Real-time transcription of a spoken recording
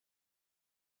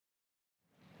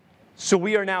So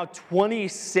we are now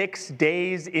 26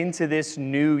 days into this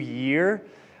new year,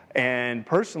 and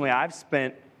personally, I've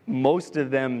spent most of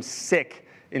them sick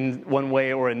in one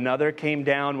way or another. Came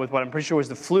down with what I'm pretty sure was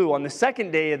the flu on the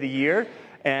second day of the year,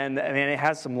 and I mean, it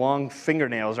has some long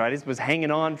fingernails, right? It was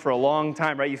hanging on for a long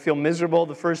time, right? You feel miserable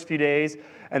the first few days,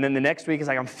 and then the next week is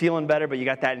like, I'm feeling better, but you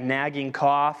got that nagging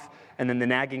cough, and then the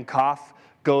nagging cough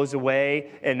goes away,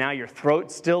 and now your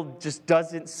throat still just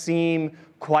doesn't seem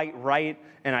quite right.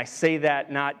 And I say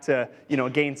that not to,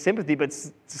 gain sympathy, but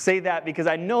to say that because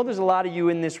I know there's a lot of you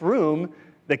in this room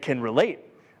that can relate.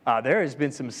 There has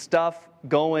been some stuff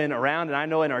going around, and I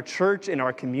know in our church, in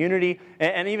our community,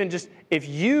 and even just if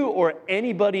you or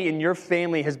anybody in your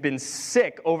family has been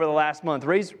sick over the last month,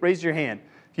 raise your hand.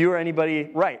 If you or anybody,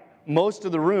 right, most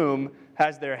of the room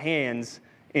has their hands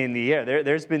in the air.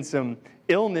 There's been some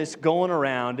illness going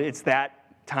around. It's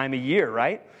that time of year,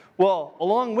 right? Well,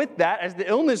 along with that, as the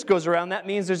illness goes around, that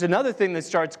means there's another thing that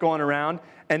starts going around,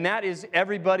 and that is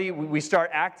everybody, we start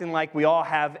acting like we all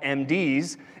have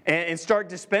MDs and start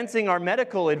dispensing our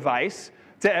medical advice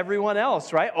to everyone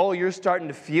else, right? Oh, you're starting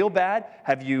to feel bad.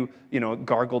 Have you,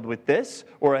 gargled with this?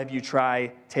 Or have you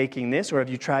tried taking this? Or have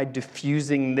you tried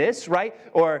diffusing this, right?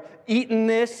 Or eaten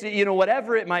this,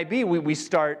 whatever it might be. We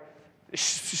start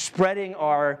spreading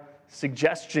our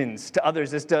suggestions to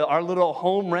others as to our little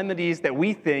home remedies that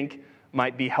we think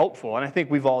might be helpful. And I think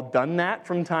we've all done that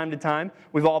from time to time.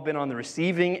 We've all been on the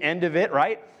receiving end of it,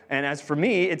 right? And as for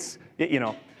me, it's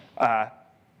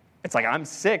like I'm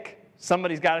sick.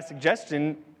 Somebody's got a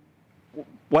suggestion.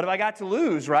 What have I got to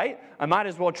lose, right? I might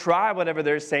as well try whatever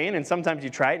they're saying. And sometimes you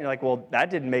try it and you're like, well, that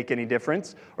didn't make any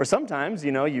difference. Or sometimes,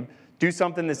 you do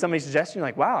something that somebody suggests, you're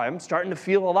like, wow, I'm starting to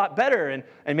feel a lot better.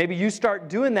 And maybe you start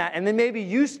doing that, and then maybe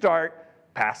you start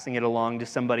passing it along to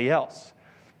somebody else,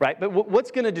 right? But what's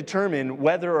going to determine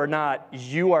whether or not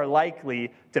you are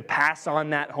likely to pass on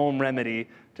that home remedy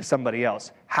to somebody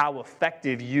else? How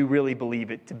effective you really believe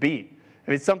it to be.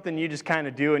 If it's something you just kind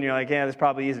of do and you're like, yeah, this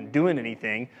probably isn't doing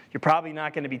anything, you're probably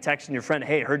not going to be texting your friend,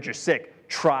 hey, I heard you're sick,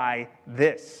 try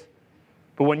this.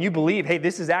 But when you believe, hey,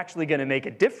 this is actually going to make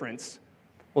a difference,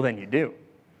 well, then you do.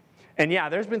 And yeah,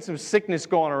 there's been some sickness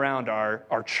going around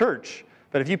our church,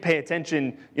 but if you pay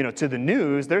attention, to the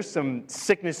news, there's some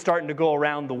sickness starting to go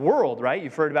around the world, right?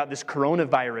 You've heard about this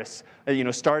coronavirus,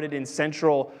 started in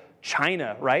central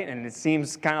China, right? And it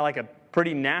seems kind of like a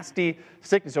pretty nasty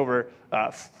sickness. Over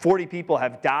 40 people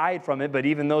have died from it, but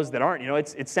even those that aren't,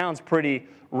 it sounds pretty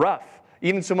rough.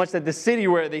 Even so much that the city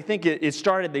where they think it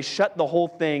started, they shut the whole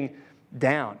thing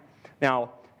down.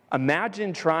 Now,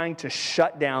 imagine trying to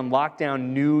lock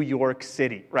down New York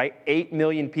City, right? 8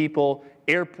 million people,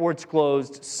 airports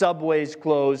closed, subways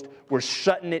closed, we're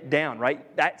shutting it down,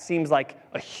 right? That seems like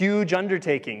a huge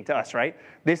undertaking to us, right?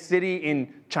 This city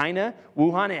in China,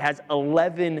 Wuhan, it has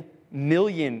 11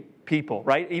 million people,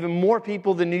 right? Even more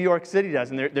people than New York City does,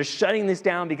 and they're shutting this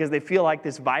down because they feel like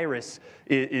this virus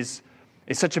is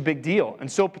such a big deal and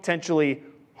so potentially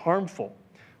harmful.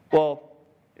 Well,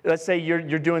 let's say you're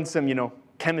doing some,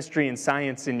 chemistry and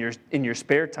science in your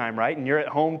spare time, right? And you're at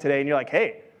home today and you're like,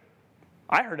 hey,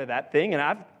 I heard of that thing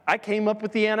and I came up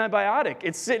with the antibiotic.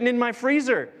 It's sitting in my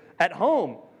freezer at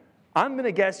home. I'm going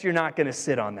to guess you're not going to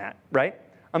sit on that, right?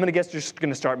 I'm going to guess you're just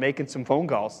going to start making some phone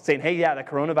calls saying, hey, yeah, the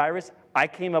coronavirus, I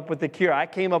came up with the cure. I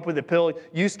came up with a pill.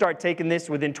 You start taking this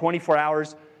within 24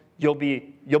 hours, you'll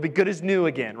be good as new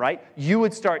again, right? You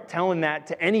would start telling that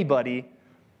to anybody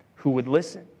who would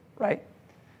listen, right?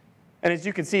 And as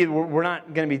you can see, we're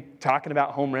not going to be talking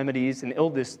about home remedies and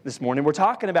illness this morning. We're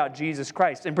talking about Jesus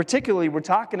Christ. And particularly, we're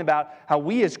talking about how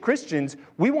we as Christians,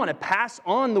 we want to pass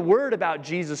on the word about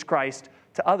Jesus Christ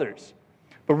to others.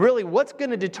 But really, what's going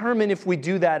to determine if we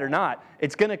do that or not?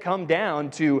 It's going to come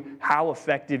down to how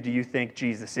effective do you think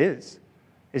Jesus is?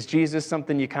 Is Jesus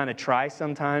something you kind of try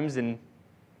sometimes and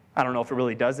I don't know if it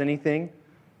really does anything?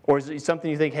 Or is it something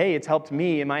you think, hey, it's helped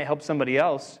me, it might help somebody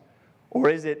else? Or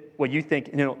is it what you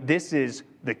think, this is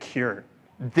the cure.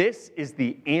 This is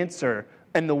the answer,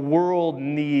 and the world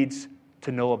needs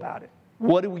to know about it.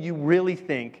 What do you really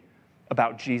think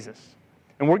about Jesus?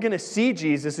 And we're going to see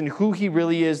Jesus and who he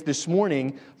really is this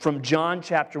morning from John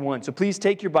chapter 1. So please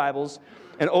take your Bibles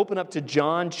and open up to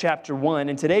John chapter 1.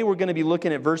 And today we're going to be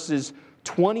looking at verses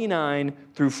 29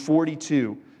 through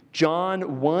 42.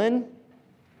 John 1,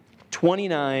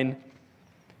 29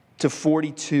 to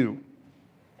 42.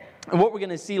 And what we're going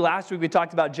to see, last week we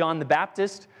talked about John the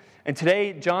Baptist, and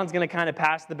today John's going to kind of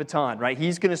pass the baton, right?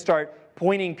 He's going to start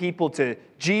pointing people to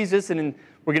Jesus, and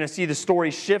we're going to see the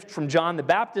story shift from John the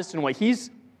Baptist and what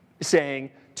he's saying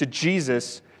to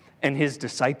Jesus and his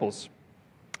disciples.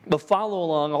 But follow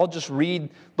along, I'll just read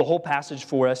the whole passage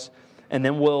for us, and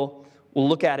then we'll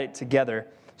look at it together.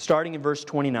 Starting in verse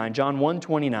 29, John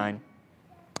 1:29,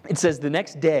 it says, "The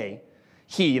next day,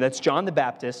 he," that's John the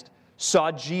Baptist,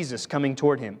 "saw Jesus coming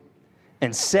toward him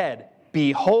and said,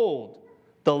 'Behold,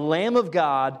 the Lamb of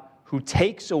God who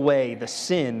takes away the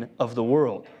sin of the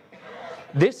world.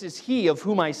 This is he of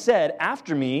whom I said,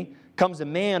 after me comes a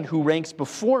man who ranks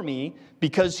before me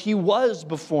because he was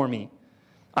before me.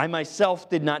 I myself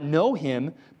did not know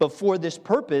him, but for this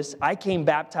purpose I came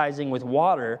baptizing with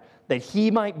water that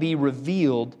he might be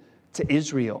revealed to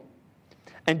Israel.'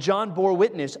 And John bore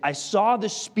witness, 'I saw the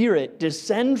Spirit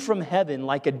descend from heaven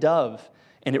like a dove,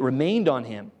 and it remained on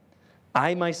him.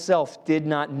 I myself did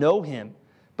not know him,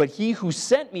 but he who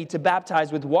sent me to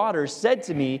baptize with water said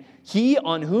to me, He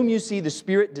on whom you see the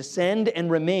Spirit descend and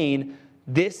remain,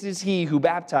 this is he who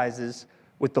baptizes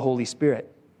with the Holy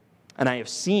Spirit. And I have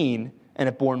seen and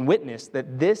have borne witness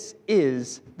that this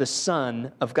is the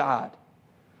Son of God.'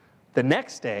 The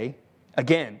next day,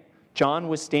 again, John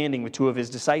was standing with two of his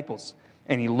disciples,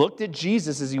 and he looked at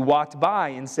Jesus as he walked by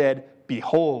and said,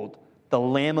 'Behold, the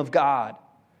Lamb of God.'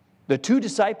 The two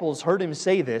disciples heard him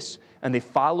say this, and they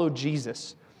followed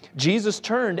Jesus. Jesus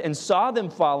turned and saw them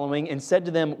following and said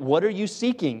to them, 'What are you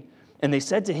seeking?' And they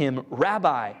said to him,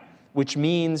 'Rabbi,' which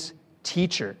means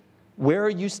teacher, 'where are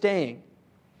you staying?'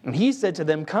 And he said to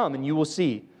them, 'Come, and you will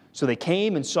see.' So they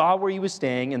came and saw where he was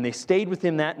staying, and they stayed with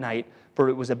him that night, for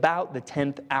it was about the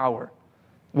 10th hour.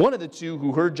 One of the two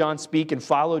who heard John speak and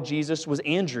followed Jesus was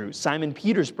Andrew, Simon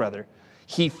Peter's brother.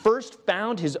 He first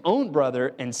found his own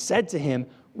brother and said to him,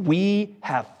 'We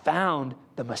have found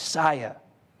the Messiah,'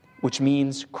 which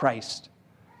means Christ.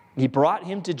 He brought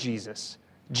him to Jesus.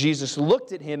 Jesus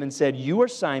looked at him and said, 'You are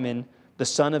Simon, the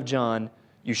son of John.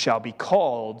 You shall be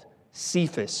called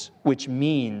Cephas,' which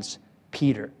means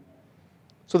Peter."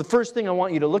 So the first thing I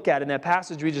want you to look at in that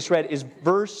passage we just read is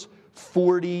verse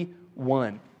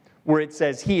 41, where it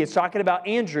says it's talking about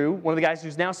Andrew, one of the guys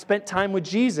who's now spent time with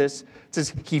Jesus. It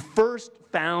says he first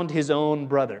found his own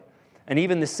brother. And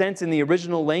even the sense in the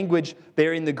original language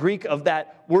there in the Greek of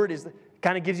that word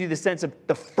kind of gives you the sense of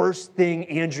the first thing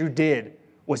Andrew did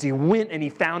was he went and he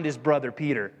found his brother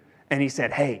Peter. And he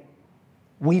said, "Hey,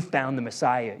 we found the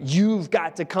Messiah. You've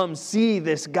got to come see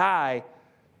this guy,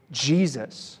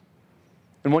 Jesus."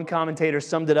 And one commentator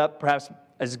summed it up perhaps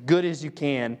as good as you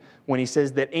can when he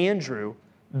says that Andrew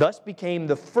thus became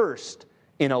the first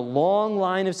in a long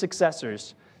line of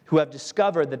successors who have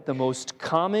discovered that the most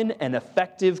common and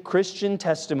effective Christian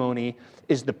testimony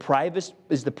is the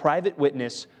private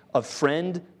witness of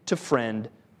friend to friend,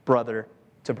 brother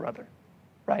to brother.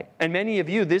 Right? And many of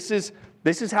you, this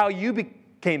is how you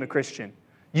became a Christian.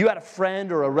 You had a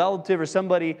friend or a relative or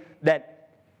somebody that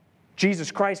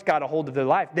Jesus Christ got a hold of their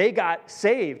life. They got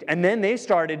saved, and then they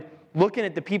started looking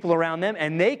at the people around them,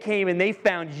 and they came and they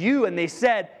found you, and they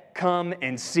said, "Come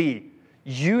and see.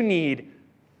 You need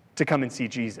to come and see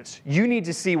Jesus. You need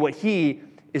to see what he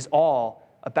is all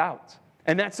about."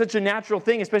 And that's such a natural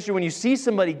thing, especially when you see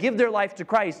somebody give their life to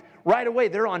Christ. Right away,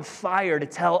 they're on fire to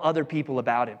tell other people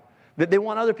about him. That they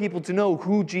want other people to know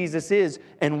who Jesus is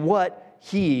and what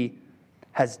he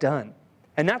has done.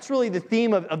 And that's really the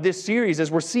theme of this series,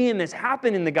 as we're seeing this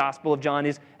happen in the Gospel of John,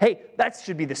 is, hey, that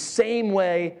should be the same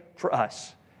way for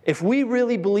us. If we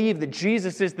really believe that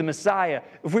Jesus is the Messiah,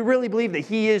 if we really believe that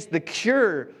he is the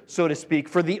cure, so to speak,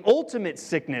 for the ultimate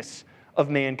sickness of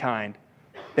mankind,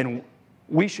 then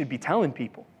we should be telling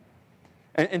people.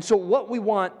 And so what we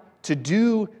want to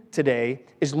do today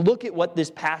is look at what this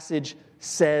passage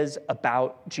says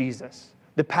about Jesus.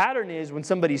 The pattern is when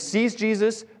somebody sees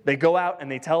Jesus, they go out and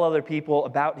they tell other people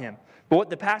about him. But what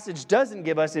the passage doesn't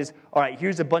give us is, all right,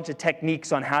 here's a bunch of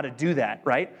techniques on how to do that,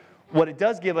 right? What it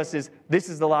does give us is, this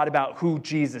is a lot about who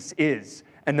Jesus is.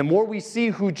 And the more we see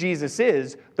who Jesus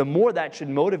is, the more that should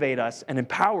motivate us and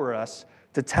empower us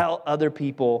to tell other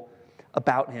people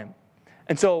about him.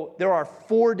 And so there are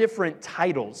 4 different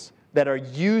titles that are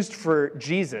used for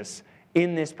Jesus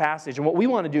in this passage. And what we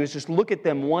want to do is just look at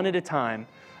them one at a time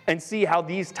and see how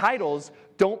these titles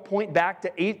don't point back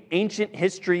to ancient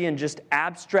history and just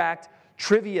abstract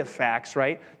trivia facts,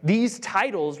 right? These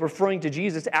titles referring to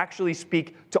Jesus actually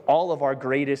speak to all of our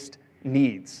greatest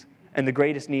needs and the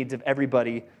greatest needs of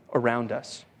everybody around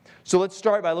us. So let's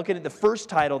start by looking at the first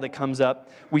title that comes up.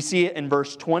 We see it in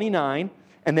verse 29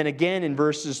 and then again in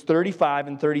verses 35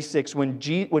 and 36 when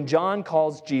John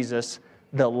calls Jesus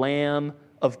the Lamb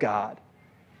of God.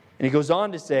 And he goes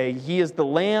on to say, he is the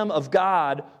Lamb of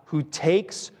God who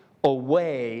takes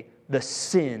away the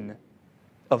sin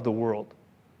of the world.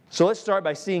 So let's start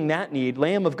by seeing that need.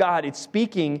 Lamb of God, it's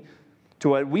speaking to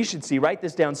what we should see. Write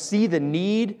this down. See the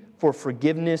need for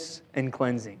forgiveness and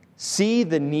cleansing. See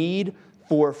the need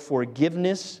for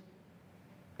forgiveness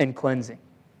and cleansing.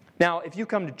 Now, if you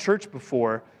come to church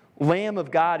before, Lamb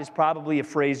of God is probably a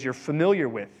phrase you're familiar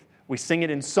with. We sing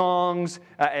it in songs.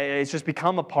 It's just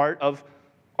become a part of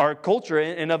our culture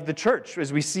and of the church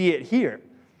as we see it here.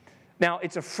 Now,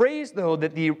 it's a phrase, though,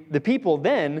 that the people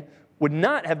then would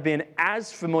not have been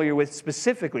as familiar with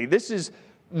specifically. This is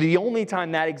the only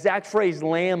time that exact phrase,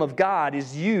 Lamb of God,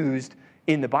 is used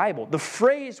in the Bible. The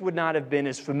phrase would not have been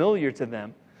as familiar to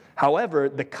them. However,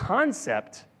 the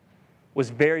concept was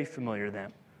very familiar to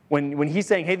them. When he's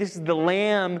saying, hey, this is the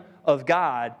Lamb of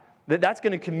God, that's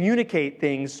going to communicate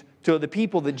things to the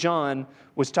people that John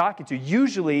was talking to.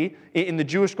 Usually, in the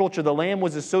Jewish culture, the lamb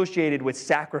was associated with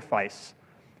sacrifice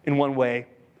in one way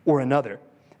or another.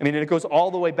 I mean, and it goes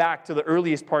all the way back to the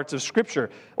earliest parts of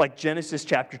Scripture, like Genesis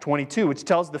chapter 22, which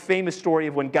tells the famous story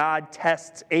of when God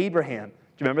tests Abraham. Do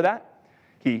you remember that?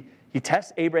 He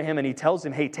tests Abraham and he tells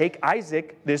him, hey, take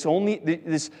Isaac, this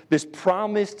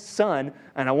promised son,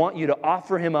 and I want you to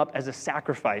offer him up as a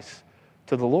sacrifice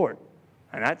to the Lord.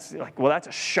 And that's like, well, that's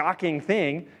a shocking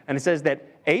thing. And it says that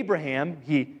Abraham,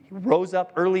 he rose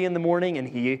up early in the morning and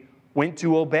he went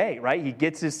to obey, right? He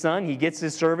gets his son, he gets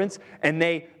his servants, and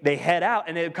they head out.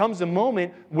 And it comes a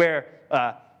moment where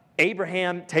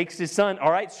Abraham takes his son,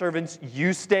 all right, servants,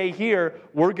 you stay here.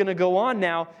 We're going to go on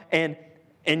now. And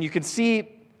you can see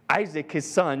Isaac, his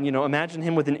son, imagine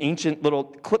him with an ancient little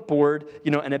clipboard,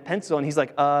 and a pencil. And he's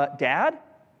like, Dad,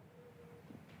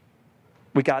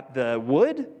 we got the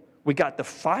wood, we got the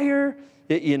fire,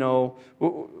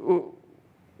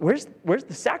 where's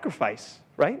the sacrifice,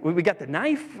 right? We got the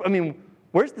knife. I mean,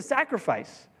 where's the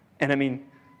sacrifice? And I mean,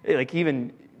 like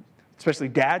even, especially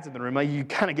dads in the room, you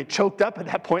kind of get choked up at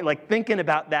that point, like thinking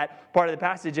about that part of the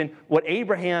passage. And what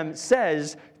Abraham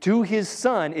says to his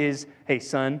son is, hey,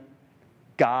 son,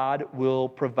 God will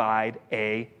provide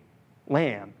a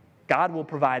lamb. God will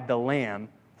provide the lamb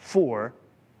for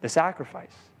the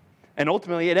sacrifice. And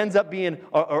ultimately, it ends up being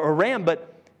a ram,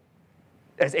 but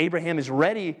as Abraham is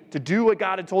ready to do what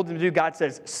God had told him to do, God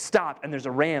says, stop, and there's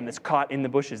a ram that's caught in the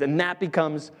bushes. And that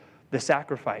becomes the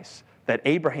sacrifice that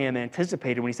Abraham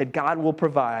anticipated when he said, God will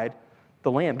provide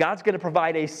the lamb. God's going to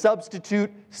provide a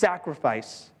substitute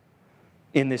sacrifice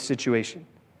in this situation.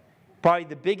 Probably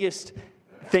the biggest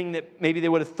thing that maybe they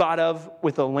would have thought of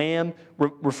with a lamb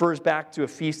refers back to a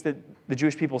feast that the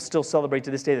Jewish people still celebrate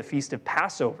to this day, the Feast of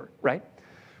Passover, right?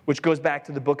 Which goes back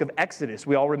to the book of Exodus.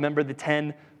 We all remember the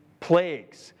 10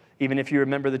 plagues, even if you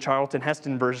remember the Charlton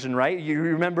Heston version, right? You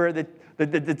remember the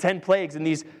 10 plagues and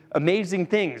these amazing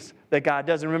things that God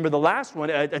does. And remember the last one,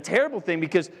 a terrible thing,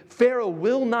 because Pharaoh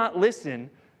will not listen.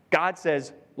 God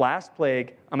says, last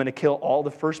plague, I'm going to kill all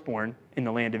the firstborn in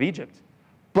the land of Egypt.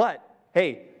 But,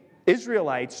 hey,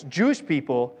 Israelites, Jewish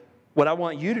people, what I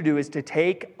want you to do is to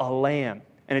take a lamb.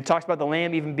 And it talks about the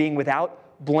lamb even being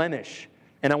without blemish.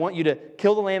 And I want you to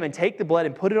kill the lamb and take the blood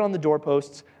and put it on the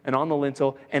doorposts and on the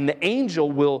lintel. And the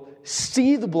angel will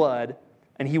see the blood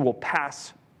and he will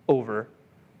pass over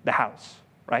the house,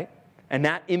 right? And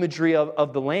that imagery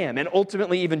of the lamb. And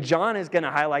ultimately, even John is going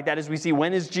to highlight that as we see,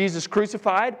 when is Jesus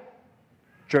crucified?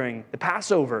 During the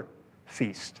Passover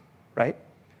feast, right?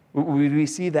 We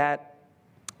see that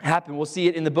happen. We'll see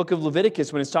it in the book of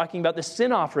Leviticus when it's talking about the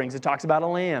sin offerings. It talks about a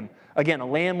lamb. Again, a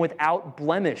lamb without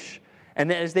blemish. And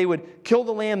then as they would kill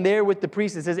the lamb there with the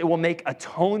priest, it says it will make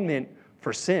atonement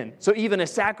for sin. So even a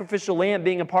sacrificial lamb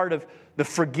being a part of the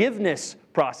forgiveness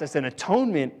process and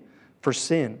atonement for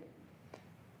sin.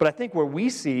 But I think where we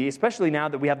see, especially now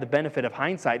that we have the benefit of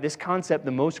hindsight, this concept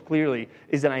the most clearly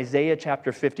is in Isaiah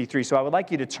chapter 53. So I would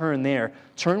like you to turn there.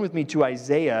 Turn with me to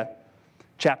Isaiah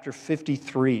chapter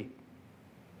 53.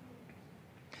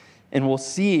 And we'll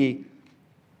see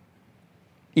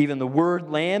even the word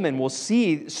lamb, and we'll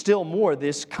see still more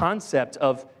this concept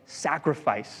of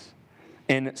sacrifice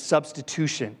and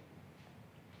substitution.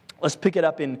 Let's pick it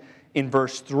up in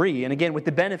verse 3. And again, with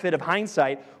the benefit of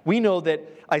hindsight, we know that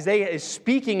Isaiah is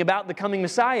speaking about the coming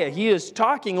Messiah. He is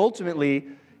talking ultimately,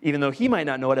 even though he might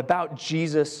not know it, about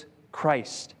Jesus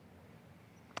Christ.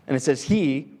 And it says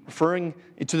he, referring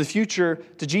to the future,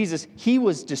 to Jesus, he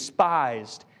was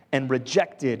despised and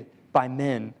rejected by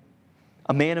men,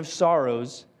 a man of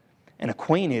sorrows and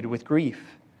acquainted with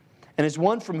grief. And as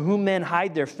one from whom men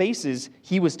hide their faces,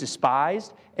 he was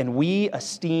despised, and we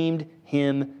esteemed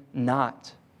him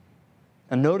not.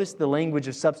 Now notice the language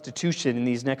of substitution in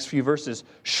these next few verses.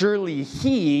 Surely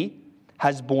he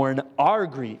has borne our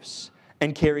griefs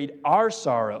and carried our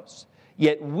sorrows,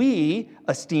 yet we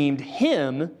esteemed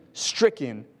him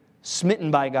stricken,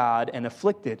 smitten by God, and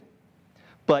afflicted.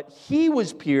 But he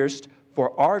was pierced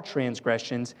for our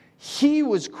transgressions. He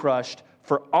was crushed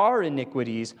for our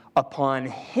iniquities. Upon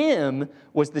him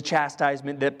was the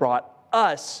chastisement that brought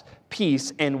us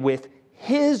peace, and with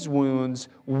his wounds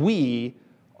we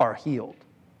are healed.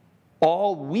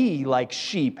 All we, like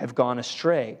sheep, have gone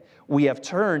astray. We have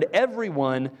turned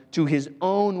everyone to his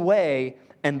own way,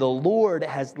 and the Lord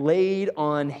has laid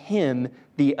on him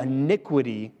the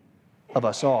iniquity of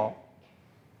us all.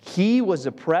 He was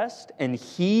oppressed and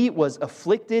he was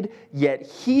afflicted, yet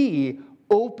he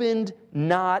opened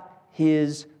not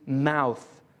his mouth.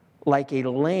 Like a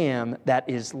lamb that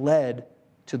is led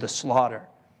to the slaughter,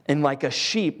 and like a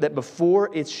sheep that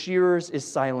before its shearers is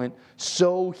silent,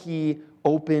 so he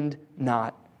opened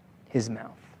not his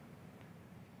mouth.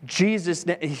 Jesus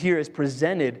here is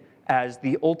presented as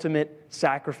the ultimate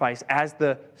sacrifice, as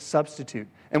the substitute.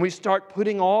 And we start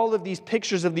putting all of these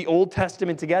pictures of the Old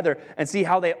Testament together and see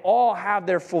how they all have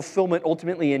their fulfillment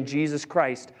ultimately in Jesus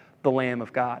Christ, the Lamb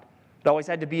of God. It always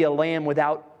had to be a lamb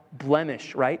without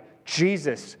blemish, right?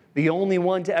 Jesus, the only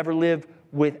one to ever live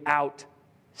without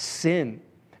sin.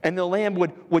 And the lamb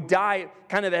would die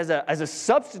kind of as a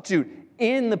substitute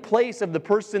in the place of the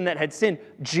person that had sinned.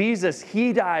 Jesus,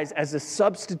 he dies as a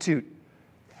substitute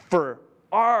for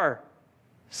our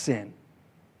sin.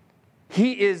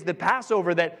 He is the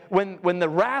Passover that when the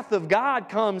wrath of God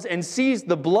comes and sees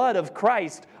the blood of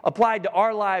Christ applied to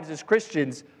our lives as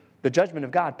Christians, the judgment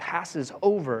of God passes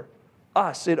over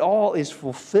us. It all is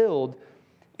fulfilled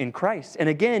in Christ. And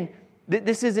again,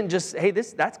 this isn't just, hey,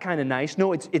 that's kind of nice.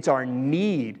 No, it's our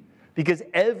need. Because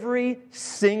every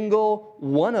single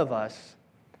one of us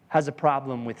has a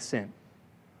problem with sin.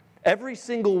 Every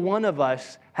single one of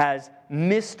us has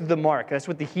missed the mark. That's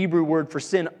what the Hebrew word for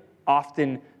sin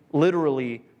often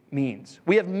literally means.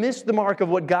 We have missed the mark of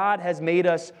what God has made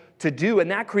us to do,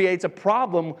 and that creates a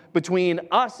problem between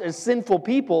us as sinful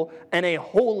people and a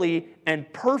holy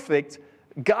and perfect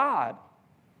God.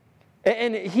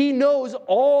 And he knows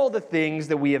all the things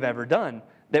that we have ever done,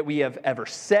 that we have ever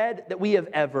said, that we have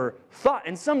ever thought.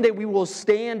 And someday we will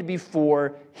stand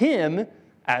before him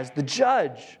as the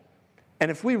judge. And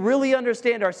if we really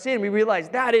understand our sin, we realize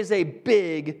that is a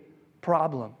big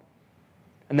problem.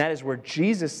 And that is where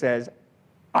Jesus says,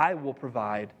 I will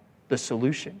provide the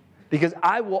solution. Because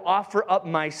I will offer up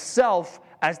myself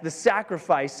as the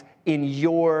sacrifice in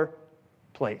your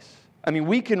place. I mean,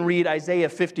 we can read Isaiah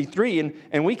 53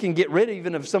 and we can get rid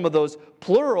even of some of those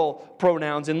plural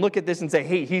pronouns and look at this and say,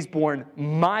 hey, he's borne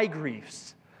my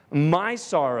griefs, my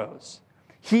sorrows.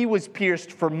 He was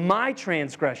pierced for my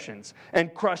transgressions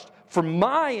and crushed for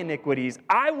my iniquities.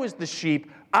 I was the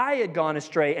sheep, I had gone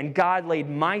astray, and God laid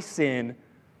my sin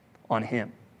on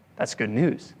him. That's good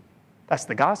news. That's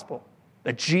the gospel.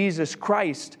 That Jesus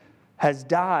Christ has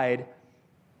died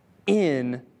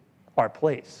in our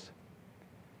place.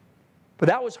 But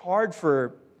that was hard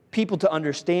for people to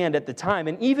understand at the time.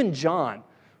 And even John,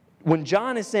 when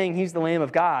John is saying he's the Lamb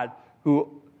of God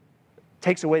who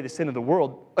takes away the sin of the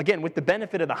world, again, with the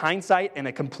benefit of the hindsight and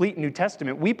a complete New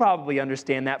Testament, we probably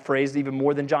understand that phrase even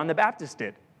more than John the Baptist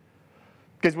did.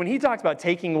 Because when he talks about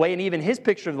taking away, and even his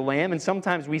picture of the lamb, and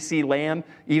sometimes we see lamb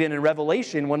even in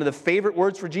Revelation, one of the favorite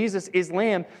words for Jesus is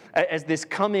lamb, as this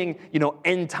coming,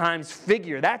 end times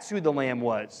figure. That's who the lamb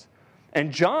was. And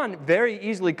John very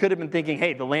easily could have been thinking,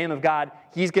 hey, the Lamb of God,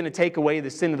 he's going to take away the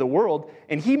sin of the world.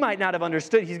 And he might not have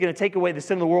understood he's going to take away the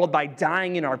sin of the world by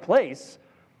dying in our place.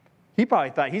 He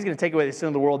probably thought he's going to take away the sin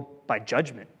of the world by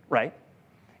judgment, right?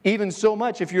 Even so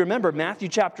much, if you remember, Matthew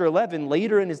chapter 11,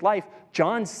 later in his life,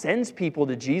 John sends people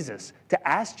to Jesus to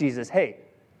ask Jesus, hey,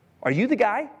 are you the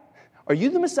guy? Are you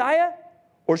the Messiah?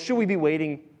 Or should we be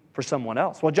waiting for someone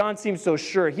else? Well, John seems so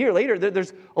sure here. Later,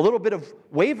 there's a little bit of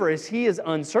waver as he is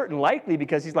uncertain, likely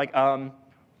because he's like,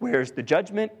 where's the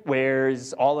judgment?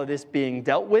 Where's all of this being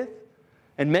dealt with?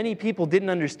 And many people didn't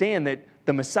understand that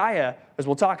the Messiah, as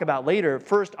we'll talk about later,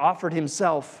 first offered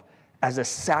himself as a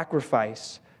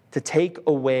sacrifice to take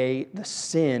away the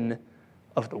sin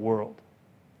of the world.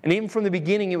 And even from the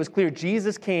beginning, it was clear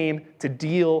Jesus came to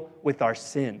deal with our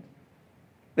sin.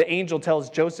 The angel tells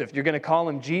Joseph, you're going to call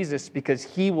him Jesus because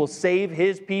he will save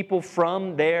his people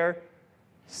from their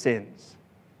sins.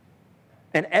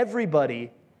 And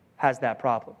everybody has that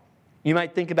problem. You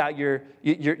might think about your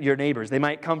neighbors. They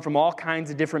might come from all kinds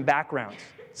of different backgrounds.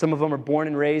 Some of them are born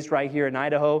and raised right here in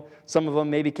Idaho. Some of them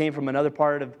maybe came from another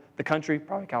part of the country,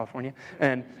 probably California.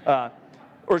 And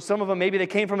or some of them, maybe they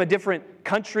came from a different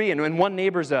country, and one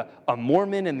neighbor's a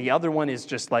Mormon, and the other one is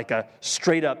just like a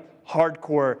straight-up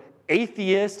hardcore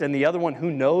atheist, and the other one,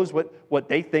 who knows what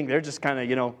they think. They're just kind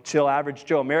of, chill, average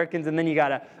Joe Americans. And then you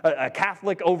got a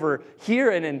Catholic over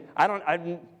here, and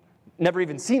I never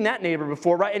even seen that neighbor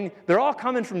before, right? And they're all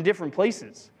coming from different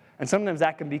places. And sometimes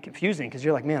that can be confusing because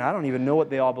you're like, man, I don't even know what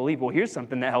they all believe. Well, here's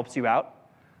something that helps you out.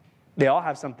 They all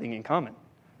have something in common.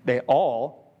 They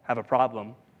all have a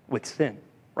problem with sin,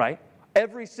 right?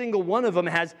 Every single one of them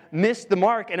has missed the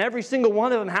mark, and every single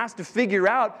one of them has to figure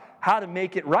out how to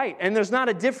make it right. And there's not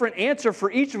a different answer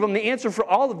for each of them. The answer for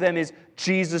all of them is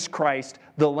Jesus Christ,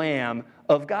 the Lamb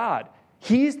of God.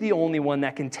 He's the only one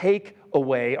that can take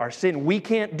away our sin. We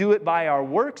can't do it by our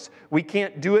works. We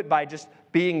can't do it by just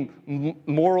being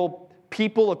moral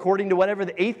people according to whatever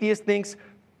the atheist thinks.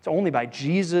 It's only by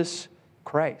Jesus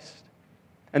Christ.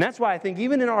 And that's why I think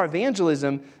even in our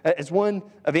evangelism, as one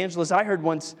evangelist I heard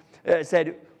once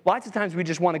said, lots of times we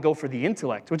just want to go for the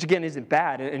intellect, which again isn't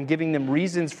bad, and giving them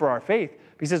reasons for our faith.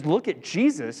 But he says, look at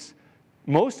Jesus.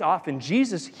 Most often,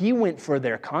 Jesus, he went for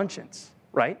their conscience,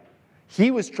 right?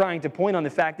 He was trying to point on the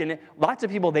fact, and lots of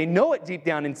people, they know it deep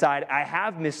down inside, I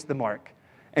have missed the mark.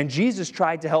 And Jesus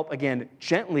tried to help, again,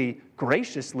 gently,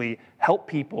 graciously help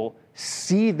people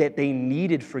see that they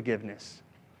needed forgiveness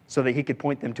so that he could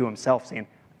point them to himself, saying,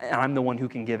 I'm the one who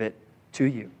can give it to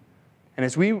you. And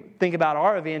as we think about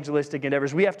our evangelistic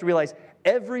endeavors, we have to realize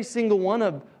every single one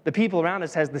of the people around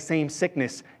us has the same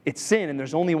sickness. It's sin, and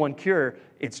there's only one cure.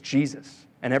 It's Jesus.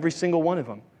 And every single one of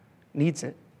them needs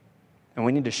it. And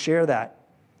we need to share that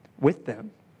with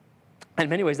them. And in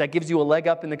many ways, that gives you a leg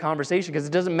up in the conversation because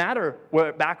it doesn't matter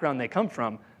what background they come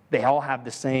from. They all have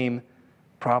the same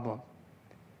problem.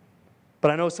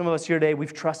 But I know some of us here today,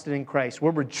 we've trusted in Christ.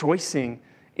 We're rejoicing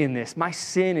in this. My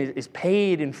sin is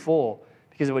paid in full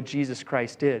because of what Jesus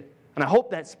Christ did. And I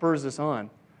hope that spurs us on.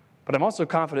 But I'm also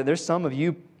confident there's some of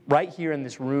you right here in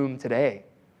this room today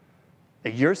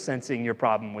that you're sensing your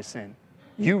problem with sin.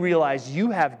 You realize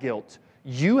you have guilt.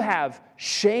 You have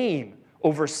shame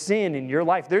over sin in your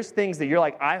life. There's things that you're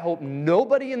like, I hope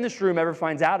nobody in this room ever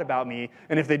finds out about me.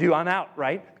 And if they do, I'm out,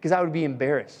 right? Because I would be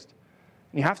embarrassed.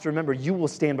 And you have to remember, you will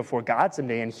stand before God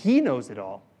someday, and he knows it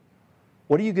all.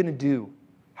 What are you going to do?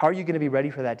 How are you going to be ready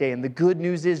for that day? And the good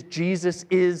news is Jesus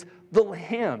is the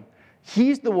Lamb.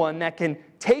 He's the one that can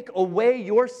take away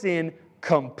your sin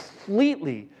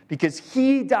completely because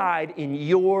he died in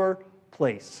your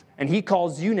place. And he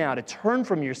calls you now to turn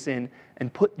from your sin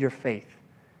and put your faith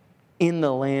in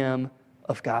the Lamb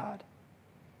of God.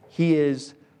 He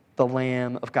is the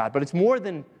Lamb of God. But it's more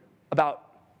than about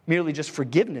merely just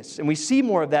forgiveness. And we see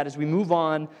more of that as we move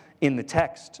on in the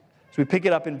text. So we pick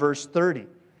it up in verse 30.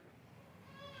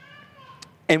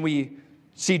 And we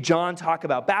see John talk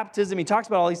about baptism. He talks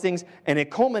about all these things, and it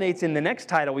culminates in the next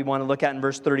title we want to look at in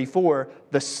verse 34,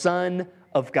 the Son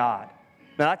of God.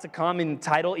 Now, that's a common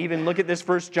title. Even look at this,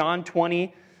 1 John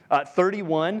 20,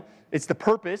 31. It's the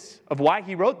purpose of why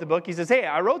he wrote the book. He says, hey,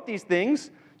 I wrote these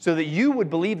things so that you would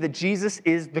believe that Jesus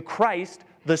is the Christ,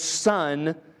 the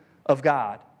Son of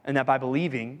God, and that by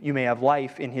believing you may have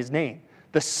life in his name.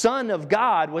 The Son of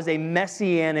God was a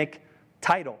messianic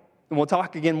title. And we'll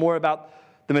talk again more about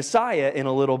the Messiah in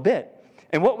a little bit.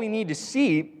 And what we need to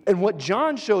see, and what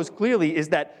John shows clearly, is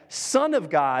that Son of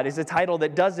God is a title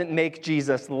that doesn't make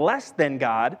Jesus less than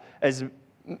God, as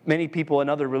many people in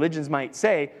other religions might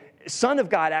say. Son of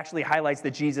God actually highlights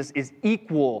that Jesus is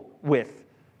equal with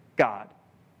God.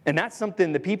 And that's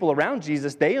something the people around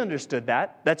Jesus, they understood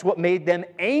that. That's what made them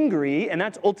angry, and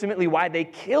that's ultimately why they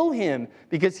kill him,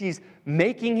 because he's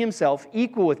making himself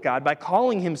equal with God by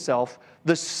calling himself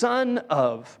the Son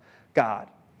of God.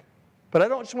 But I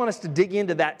don't just want us to dig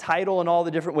into that title and all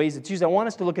the different ways it's used. I want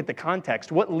us to look at the context.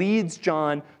 What leads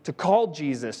John to call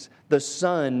Jesus the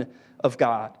Son of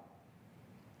God?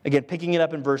 Again, picking it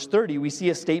up in verse 30, we see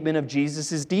a statement of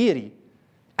Jesus' deity.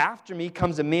 After me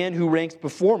comes a man who ranks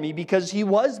before me because he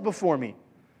was before me.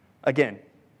 Again,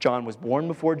 John was born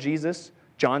before Jesus.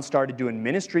 John started doing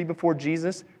ministry before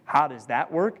Jesus. How does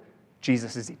that work?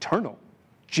 Jesus is eternal.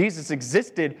 Jesus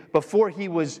existed before he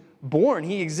was born.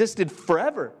 He existed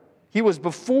forever. He was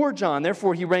before John,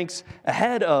 therefore he ranks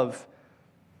ahead of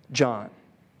John.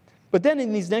 But then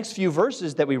in these next few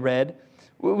verses that we read,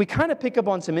 we kind of pick up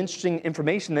on some interesting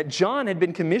information that John had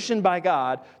been commissioned by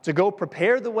God to go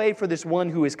prepare the way for this one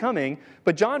who is coming.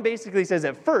 But John basically says,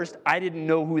 at first, I didn't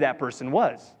know who that person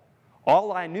was.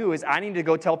 All I knew is I need to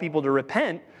go tell people to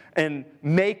repent and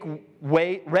make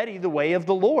ready the way of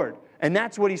the Lord. And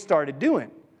that's what he started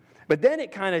doing. But then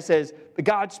it kind of says,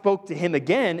 God spoke to him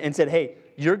again and said, hey,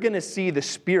 you're going to see the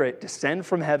Spirit descend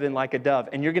from heaven like a dove,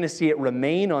 and you're going to see it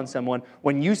remain on someone.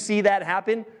 When you see that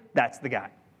happen, that's the guy.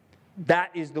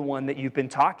 That is the one that you've been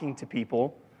talking to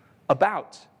people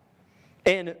about.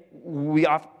 And we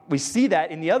see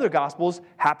that in the other Gospels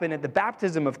happen at the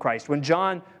baptism of Christ. When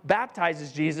John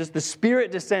baptizes Jesus, the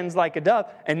Spirit descends like a dove,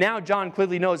 and now John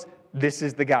clearly knows this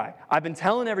is the guy. I've been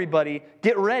telling everybody,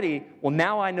 get ready. Well,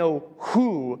 now I know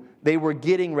who they were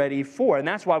getting ready for. And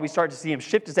that's why we start to see him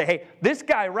shift to say, hey, this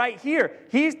guy right here,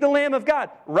 he's the Lamb of God.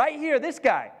 Right here, this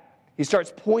guy. He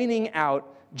starts pointing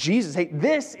out Jesus. Hey,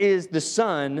 this is the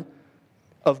Son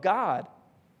of God.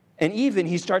 And even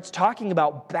he starts talking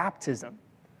about baptism.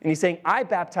 And he's saying, I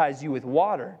baptize you with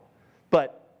water,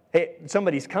 but hey,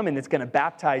 somebody's coming that's going to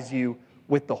baptize you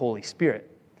with the Holy Spirit.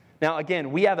 Now,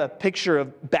 again, we have a picture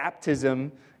of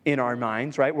baptism in our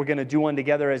minds, right? We're going to do one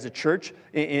together as a church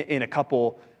in a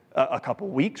couple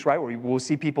weeks, right? Where we'll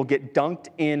see people get dunked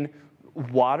in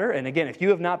water. And again, if you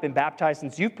have not been baptized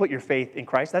since you've put your faith in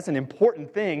Christ, that's an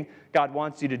important thing God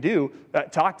wants you to do.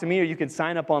 Talk to me, or you can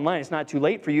sign up online. It's not too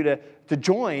late for you to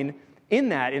join in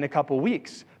that in a couple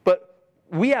weeks. But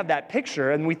we have that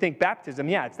picture, and we think baptism,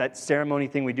 yeah, it's that ceremony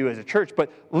thing we do as a church.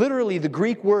 But literally, the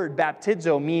Greek word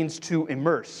baptizo means to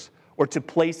immerse, or to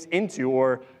place into,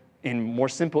 or in more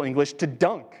simple English, to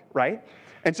dunk, right?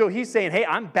 And so he's saying, hey,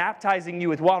 I'm baptizing you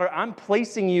with water. I'm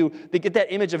placing you, to get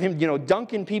that image of him,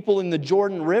 dunking people in the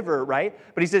Jordan River, right?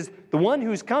 But he says, the one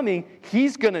who's coming,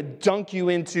 he's going to dunk you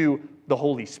into the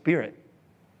Holy Spirit.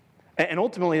 And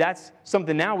ultimately, that's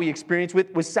something now we experience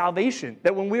with salvation.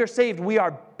 That when we are saved, we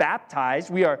are baptized,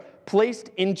 we are placed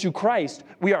into Christ,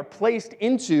 we are placed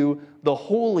into the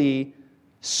Holy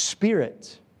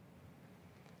Spirit.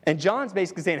 And John's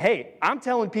basically saying, hey, I'm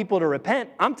telling people to repent,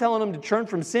 I'm telling them to turn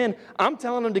from sin, I'm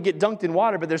telling them to get dunked in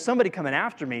water, but there's somebody coming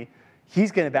after me.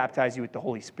 He's going to baptize you with the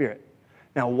Holy Spirit.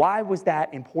 Now, why was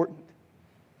that important?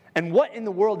 And what in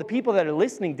the world, the people that are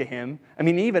listening to him, I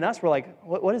mean, even us, were like,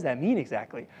 what does that mean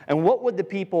exactly? And what would the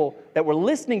people that were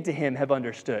listening to him have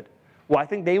understood? Well, I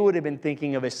think they would have been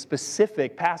thinking of a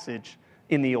specific passage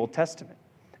in the Old Testament.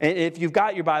 And if you've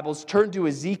got your Bibles, turn to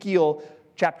Ezekiel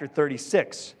chapter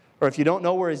 36. Or if you don't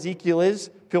know where Ezekiel is,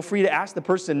 feel free to ask the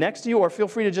person next to you, or feel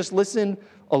free to just listen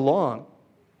along.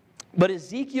 But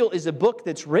Ezekiel is a book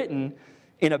that's written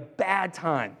in a bad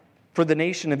time for the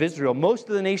nation of Israel. Most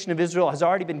of the nation of Israel has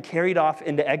already been carried off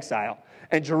into exile.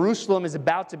 And Jerusalem is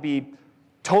about to be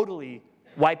totally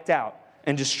wiped out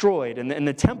and destroyed, and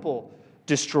the temple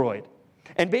destroyed.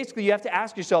 And basically you have to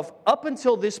ask yourself, up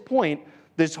until this point,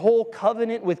 this whole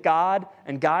covenant with God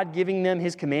and God giving them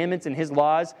his commandments and his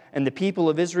laws and the people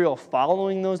of Israel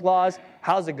following those laws,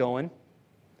 how's it going?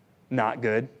 Not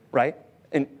good, right?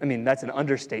 And I mean, that's an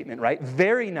understatement, right?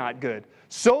 Very not good.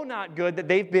 So not good that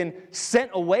they've been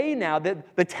sent away now,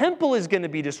 that the temple is going to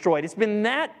be destroyed. It's been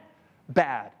that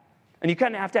bad. And you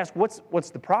kind of have to ask, what's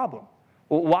the problem?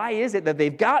 Well, why is it that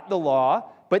they've got the law,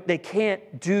 but they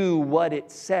can't do what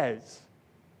it says?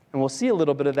 And we'll see a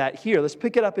little bit of that here. Let's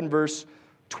pick it up in verse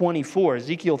 24,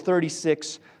 Ezekiel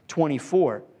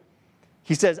 36:24.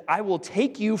 He says, I will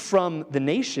take you from the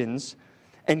nations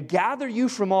and gather you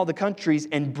from all the countries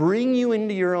and bring you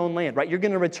into your own land, right? You're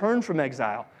going to return from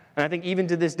exile. And I think even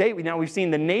to this day, we've seen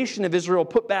the nation of Israel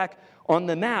put back on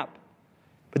the map.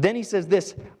 But then he says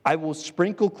this, I will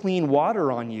sprinkle clean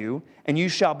water on you, and you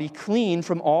shall be clean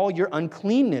from all your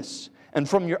uncleanness. And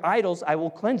from your idols I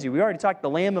will cleanse you. We already talked the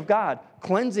Lamb of God,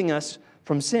 cleansing us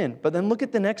from sin. But then look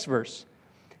at the next verse.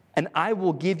 And I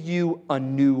will give you a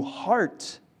new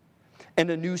heart, and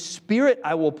a new spirit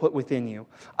I will put within you.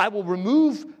 I will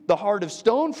remove the heart of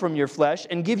stone from your flesh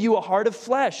and give you a heart of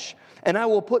flesh. And I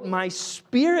will put my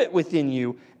spirit within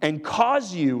you and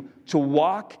cause you to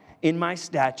walk in my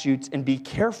statutes and be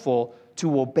careful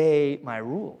to obey my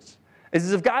rules. It's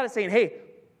as if God is saying, hey,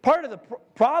 part of the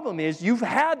problem is you've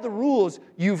had the rules,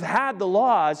 you've had the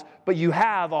laws, but you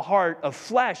have a heart of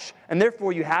flesh, and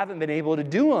therefore you haven't been able to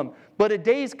do them. But a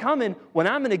day's coming when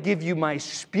I'm going to give you my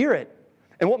spirit.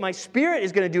 And what my spirit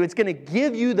is going to do, it's going to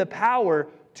give you the power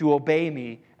to obey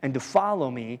me and to follow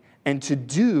me and to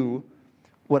do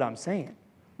what I'm saying.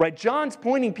 Right? John's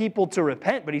pointing people to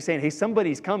repent, but he's saying, hey,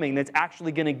 somebody's coming that's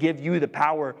actually going to give you the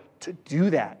power to do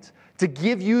that, to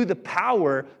give you the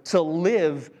power to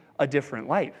live a different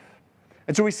life.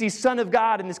 And so we see Son of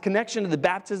God in this connection to the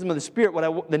baptism of the Spirit.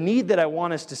 The need that I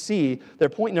want us to see, their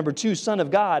point number 2, Son of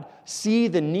God, see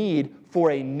the need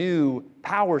for a new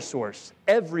power source.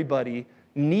 Everybody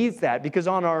needs that, because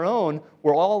on our own,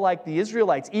 we're all like the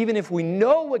Israelites. Even if we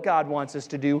know what God wants us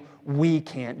to do, we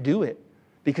can't do it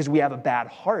because we have a bad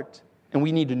heart, and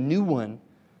we need a new one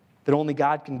that only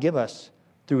God can give us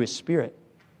through His Spirit.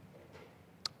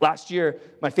 Last year,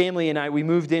 my family and I, we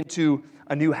moved into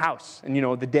a new house. And,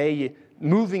 the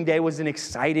moving day was an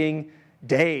exciting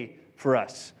day for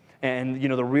us. And,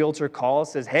 the realtor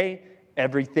calls, says, hey,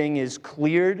 everything is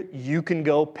cleared. You can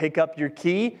go pick up your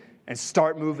key and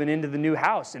start moving into the new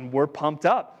house. And we're pumped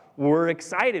up. We're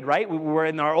excited, right? We're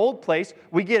in our old place.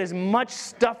 We get as much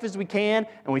stuff as we can,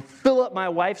 and we fill up my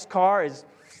wife's car as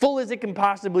full as it can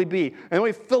possibly be. And then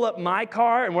we fill up my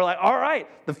car, and we're like, all right,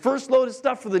 the first load of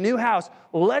stuff for the new house,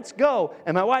 let's go.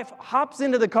 And my wife hops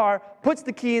into the car, puts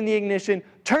the key in the ignition,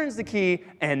 turns the key,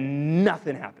 and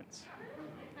nothing happens.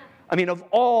 I mean, of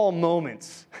all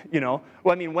moments,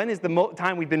 when is the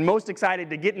time we've been most excited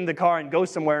to get in the car and go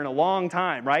somewhere in a long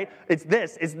time, right? It's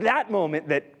that moment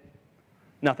that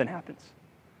nothing happens.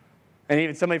 And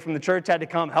even somebody from the church had to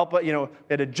come help, they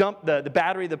had to jump the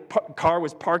battery. The car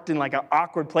was parked in like an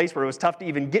awkward place where it was tough to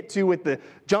even get to with the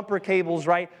jumper cables,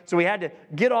 right? So we had to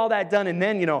get all that done. And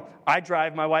then, I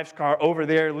drive my wife's car over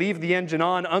there, leave the engine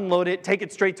on, unload it, take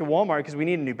it straight to Walmart because we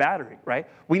need a new battery, right?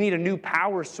 We need a new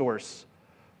power source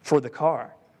for the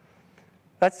car.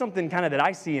 That's something kind of that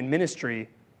I see in ministry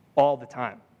all the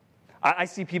time. I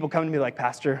see people come to me like,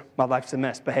 Pastor, my life's a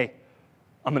mess, but hey,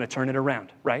 I'm going to turn it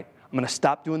around, right? I'm going to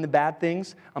stop doing the bad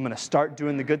things. I'm going to start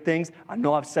doing the good things. I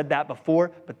know I've said that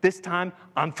before, but this time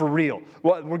I'm for real.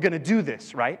 Well, we're going to do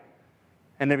this, right?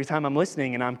 And every time I'm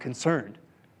listening and I'm concerned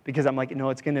because I'm like,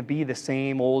 it's going to be the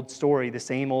same old story, the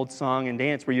same old song and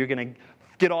dance where you're going to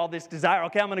get all this desire.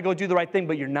 Okay, I'm going to go do the right thing,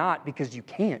 but you're not because you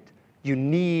can't. You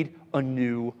need a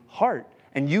new heart.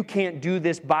 And you can't do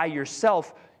this by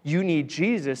yourself. You need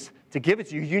Jesus to give it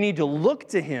to you. You need to look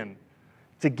to him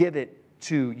to give it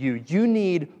to you. You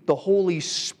need the Holy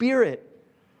Spirit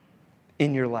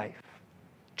in your life.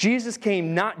 Jesus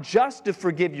came not just to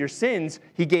forgive your sins,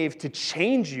 he gave to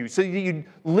change you so you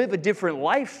live a different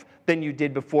life than you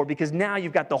did before because now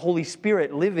you've got the Holy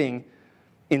Spirit living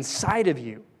inside of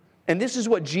you. And this is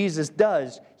what Jesus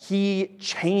does. He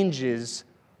changes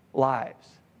lives.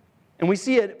 And we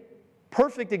see a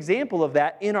perfect example of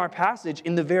that in our passage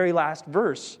in the very last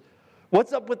verse.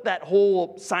 What's up with that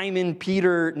whole Simon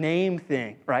Peter name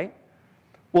thing, right?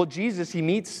 Well, Jesus, he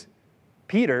meets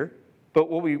Peter, but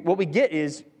what we get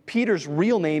is Peter's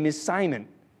real name is Simon.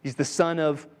 He's the son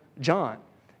of John.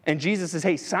 And Jesus says,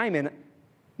 hey, Simon,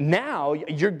 now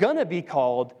you're going to be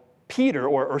called Peter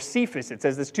or Cephas. It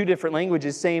says there's two different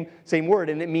languages, same word,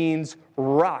 and it means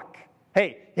rock.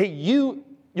 Hey,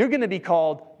 you're going to be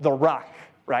called the rock,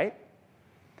 right?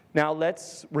 Now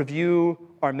let's review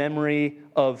our memory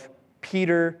of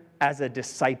Peter as a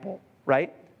disciple,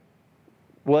 right?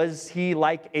 Was he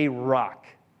like a rock?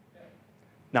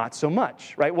 Not so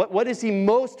much, right? What is he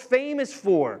most famous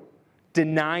for?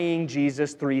 Denying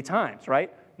Jesus 3 times,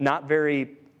 right? Not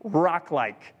very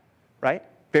rock-like, right?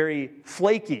 Very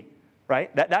flaky,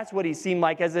 right? That's what he seemed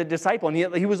like as a disciple,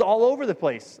 and he was all over the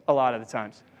place a lot of the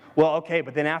times. Well, okay,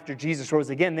 but then after Jesus rose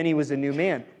again, then he was a new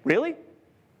man. Really?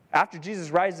 After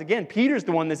Jesus rises again, Peter's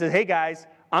the one that says, hey guys,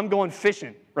 I'm going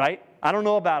fishing, right? I don't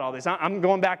know about all this. I'm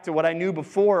going back to what I knew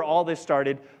before all this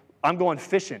started. I'm going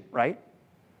fishing, right?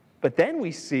 But then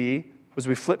we see, as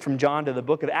we flip from John to the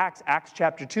book of Acts, Acts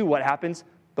chapter 2, what happens?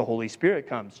 The Holy Spirit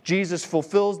comes. Jesus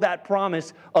fulfills that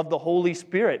promise of the Holy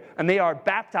Spirit, and they are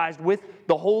baptized with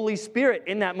the Holy Spirit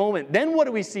in that moment. Then what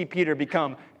do we see Peter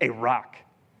become? A rock.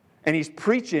 And he's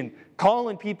preaching,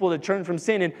 calling people to turn from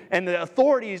sin. And the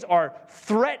authorities are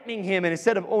threatening him. And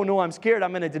instead of, oh, no, I'm scared,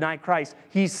 I'm going to deny Christ,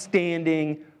 he's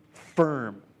standing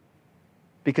firm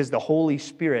because the Holy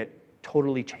Spirit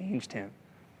totally changed him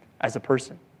as a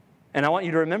person. And I want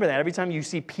you to remember that. Every time you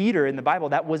see Peter in the Bible,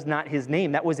 that was not his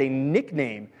name. That was a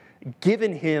nickname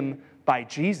given him by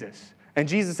Jesus. And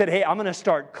Jesus said, hey, I'm going to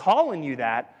start calling you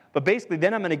that. But basically,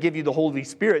 then I'm going to give you the Holy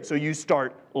Spirit so you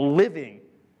start living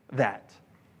that.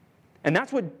 And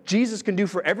that's what Jesus can do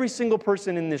for every single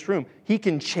person in this room. He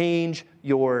can change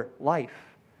your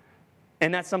life.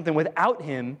 And that's something without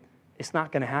him, it's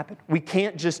not going to happen. We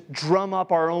can't just drum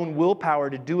up our own willpower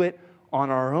to do it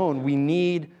on our own. We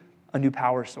need a new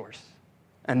power source.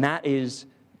 And that is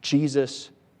Jesus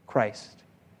Christ.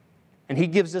 And he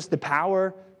gives us the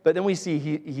power, but then we see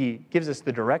he gives us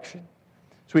the direction.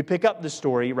 So we pick up the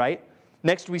story, right?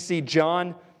 Next we see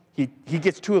John, he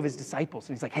gets 2 of his disciples,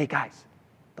 and he's like, hey guys,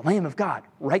 the Lamb of God,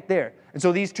 right there. And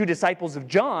so these 2 disciples of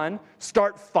John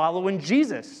start following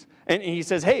Jesus. And he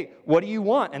says, hey, what do you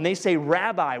want? And they say,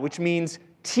 Rabbi, which means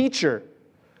teacher.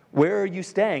 Where are you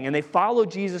staying? And they follow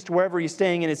Jesus to wherever he's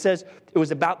staying. And it says it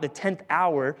was about the 10th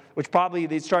hour, which probably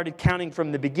they started counting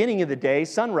from the beginning of the day,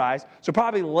 sunrise. So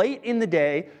probably late in the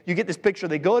day, you get this picture.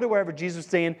 They go to wherever Jesus was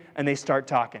staying, and they start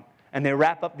talking. And they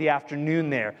wrap up the afternoon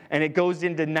there. And it goes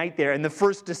into night there. And the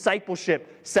first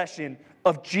discipleship session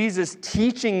of Jesus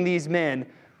teaching these men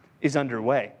is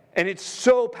underway. And it's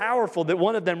so powerful that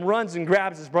one of them runs and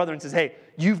grabs his brother and says, hey,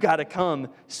 you've got to come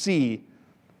see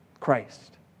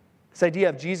Christ. This idea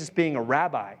of Jesus being a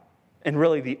rabbi and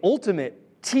really the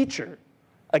ultimate teacher,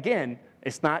 again,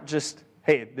 it's not just,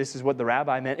 hey, this is what the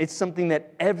rabbi meant. It's something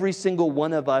that every single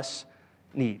one of us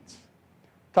needs.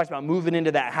 Talks about moving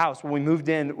into that house. When we moved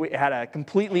in, we had a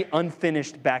completely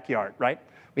unfinished backyard, right?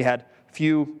 We had a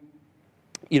few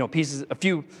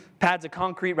pads of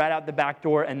concrete right out the back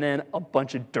door, and then a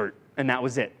bunch of dirt, and that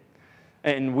was it.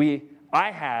 And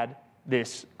I had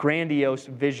this grandiose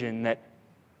vision that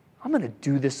I'm going to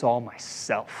do this all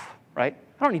myself, right?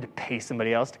 I don't need to pay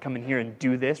somebody else to come in here and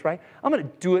do this, right? I'm going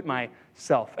to do it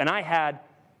myself. And I had,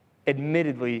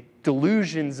 admittedly,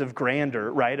 delusions of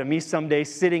grandeur, right? Of me someday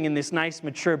sitting in this nice,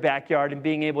 mature backyard and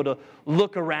being able to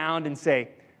look around and say,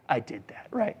 I did that,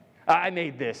 right? I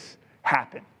made this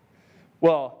happen.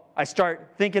 Well, I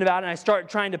start thinking about it, and I start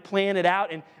trying to plan it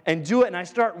out and do it, and I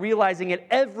start realizing at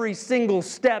every single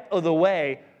step of the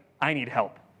way, I need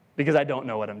help because I don't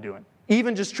know what I'm doing.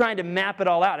 Even just trying to map it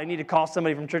all out, I need to call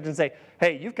somebody from church and say,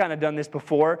 hey, you've kind of done this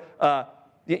before.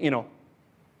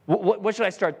 What should I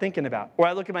start thinking about? Or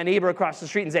I look at my neighbor across the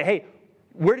street and say, hey,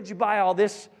 where did you buy all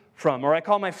this from? Or I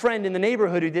call my friend in the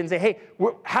neighborhood who didn't say, hey,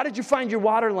 how did you find your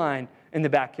water line in the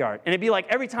backyard? And it'd be like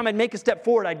every time I'd make a step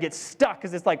forward, I'd get stuck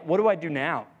because it's like, what do I do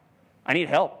now? I need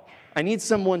help. I need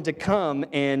someone to come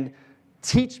and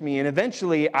teach me. And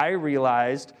eventually I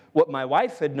realized what my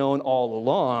wife had known all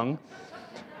along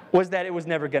was that it was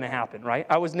never going to happen, right?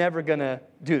 I was never going to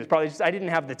do this. Probably just I didn't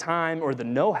have the time or the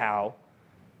know-how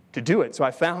to do it. So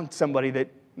I found somebody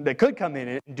that could come in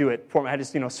and do it for me. I had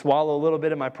to swallow a little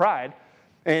bit of my pride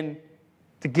and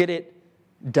to get it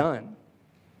done.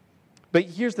 But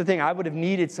here's the thing. I would have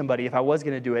needed somebody, if I was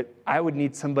going to do it, I would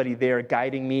need somebody there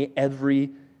guiding me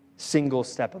every single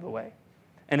step of the way.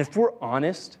 And if we're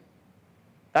honest,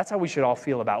 that's how we should all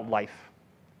feel about life.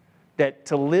 That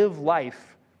to live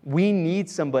life, we need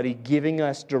somebody giving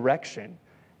us direction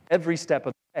every step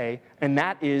of the way, and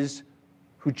that is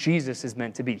who Jesus is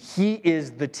meant to be. He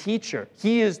is the teacher.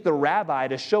 He is the rabbi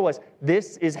to show us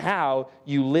this is how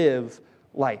you live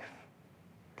life.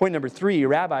 Point number 3,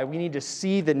 rabbi, we need to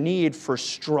see the need for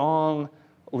strong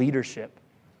leadership.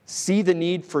 See the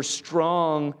need for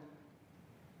strong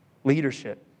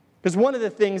leadership. Because one of the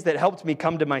things that helped me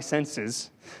come to my senses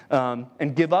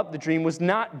and give up the dream was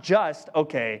not just,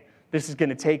 okay, this is going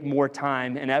to take more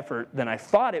time and effort than I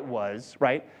thought it was,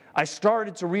 right? I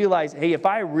started to realize, hey, if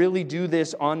I really do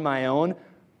this on my own,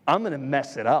 I'm going to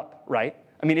mess it up, right?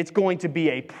 I mean, it's going to be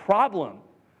a problem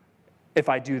if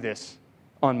I do this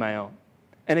on my own.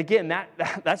 And again,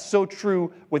 that's so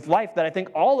true with life that I think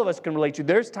all of us can relate to.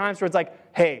 There's times where it's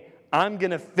like, hey, I'm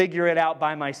going to figure it out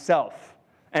by myself.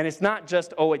 And it's not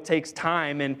just, it takes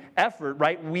time and effort,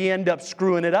 right? We end up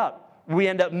screwing it up. We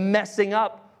end up messing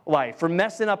up life or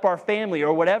messing up our family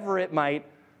or whatever it might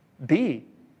be.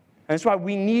 And that's why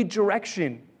we need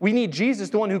direction. We need Jesus,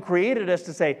 the one who created us,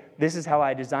 to say, this is how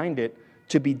I designed it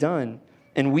to be done.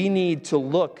 And we need to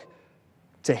look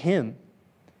to him.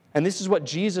 And this is what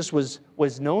Jesus was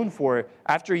known for.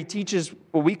 After he teaches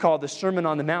what we call the Sermon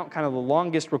on the Mount, kind of the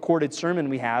longest recorded sermon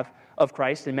we have of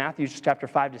Christ in Matthew chapter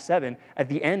 5-7, at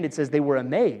the end it says they were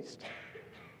amazed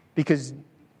because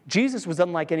Jesus was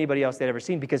unlike anybody else they'd ever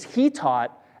seen because he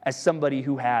taught as somebody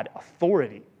who had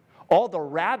authority. All the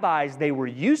rabbis they were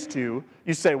used to,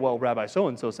 you say, well, Rabbi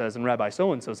so-and-so says, and Rabbi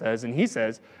so-and-so says, and he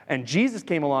says, and Jesus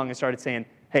came along and started saying,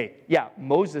 hey, yeah,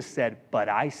 Moses said, but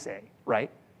I say,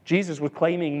 right? Jesus was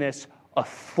claiming this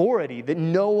authority that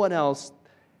no one else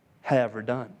had ever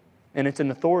done. And it's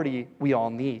an authority we all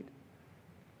need.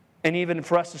 And even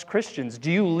for us as Christians,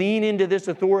 do you lean into this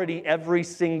authority every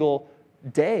single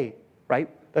day, right?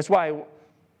 That's why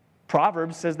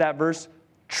Proverbs says that verse,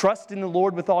 trust in the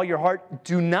Lord with all your heart.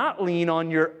 Do not lean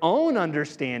on your own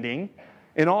understanding.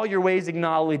 In all your ways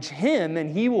acknowledge him,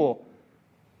 and he will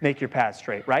make your path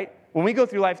straight, right? When we go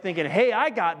through life thinking, hey, I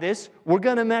got this, we're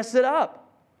going to mess it up.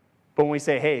 But when we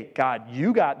say, hey, God,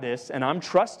 you got this, and I'm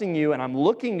trusting you, and I'm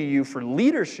looking to you for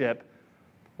leadership,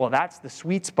 well, that's the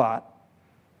sweet spot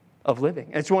of living.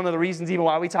 It's one of the reasons even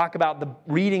why we talk about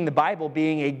reading the Bible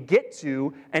being a get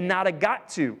to and not a got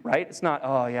to, right? It's not,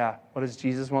 oh yeah, what does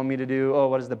Jesus want me to do? Oh,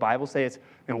 what does the Bible say? It's,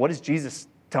 what does Jesus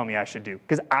tell me I should do?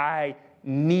 Because I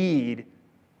need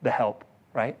the help,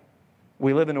 right?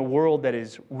 We live in a world that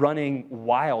is running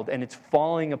wild and it's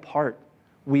falling apart.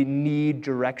 We need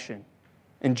direction.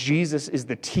 And Jesus is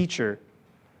the teacher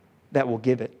that will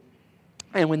give it.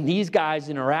 And when these guys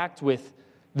interact with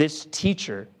this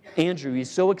teacher, Andrew, he's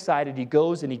so excited, he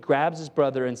goes and he grabs his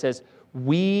brother and says,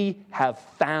 we have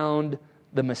found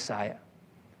the Messiah.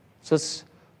 So let's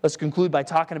let's conclude by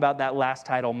talking about that last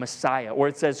title, Messiah, or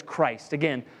it says Christ.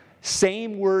 Again,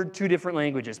 same word, two different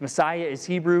languages. Messiah is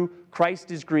Hebrew,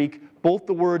 Christ is Greek. Both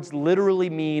the words literally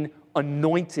mean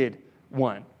anointed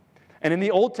one. And in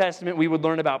the Old Testament, we would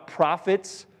learn about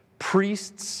prophets,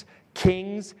 priests,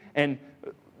 kings, and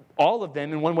all of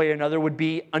them in one way or another would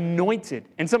be anointed.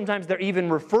 And sometimes they're even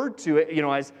referred to it,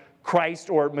 as Christ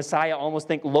or Messiah, almost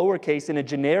think lowercase in a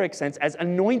generic sense, as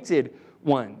anointed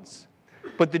ones.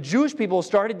 But the Jewish people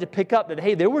started to pick up that,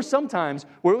 hey, there were some times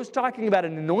where it was talking about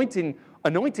an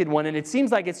anointed one, and it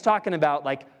seems like it's talking about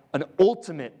like an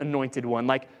ultimate anointed one,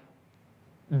 like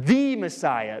the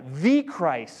Messiah, the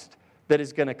Christ that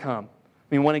is going to come.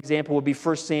 I mean, one example would be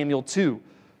 1 Samuel 2,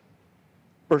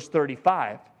 verse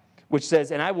 35, which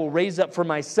says, "And I will raise up for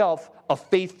myself a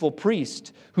faithful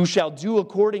priest who shall do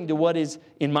according to what is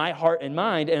in my heart and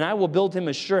mind, and I will build him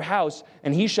a sure house,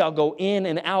 and he shall go in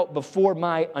and out before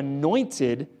my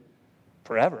anointed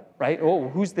forever." Right? Oh,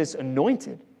 who's this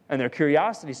anointed? And their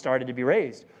curiosity started to be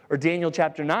raised. Or Daniel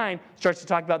chapter 9 starts to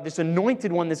talk about this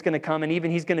anointed one that's going to come, and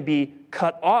even he's going to be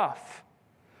cut off.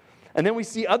 And then we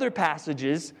see other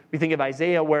passages, we think of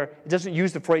Isaiah, where it doesn't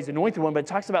use the phrase anointed one, but it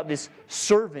talks about this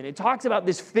servant. It talks about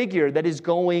this figure that is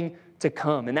going to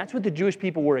come. And that's what the Jewish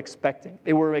people were expecting.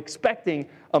 They were expecting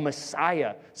a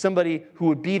Messiah, somebody who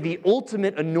would be the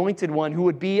ultimate anointed one, who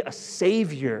would be a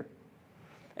savior.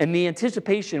 And the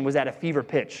anticipation was at a fever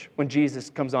pitch when Jesus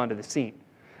comes onto the scene.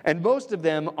 And most of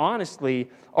them, honestly,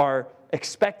 are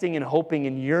expecting and hoping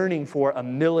and yearning for a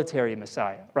military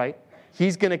Messiah, right?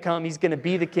 He's going to come, he's going to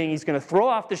be the king, he's going to throw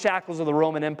off the shackles of the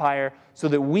Roman Empire so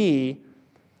that we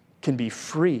can be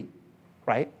free,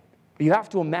 right? But you have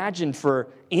to imagine for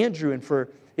Andrew and for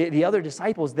the other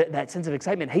disciples that sense of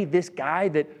excitement. Hey, this guy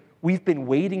that we've been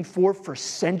waiting for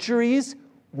centuries,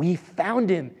 we found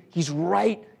him. He's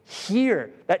right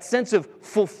here. That sense of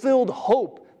fulfilled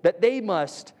hope that they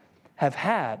must have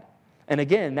had. And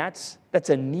again, that's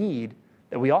a need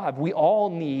that we all have. We all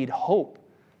need hope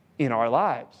in our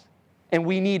lives. And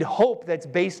we need hope that's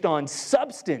based on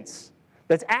substance,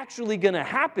 that's actually going to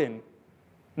happen,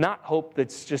 not hope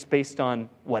that's just based on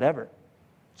whatever.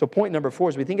 So point number 4,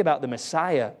 as we think about the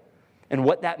Messiah and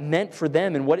what that meant for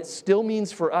them and what it still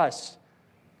means for us,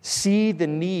 see the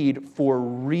need for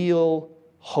real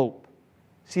hope.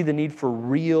 See the need for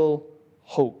real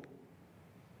hope.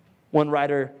 One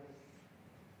writer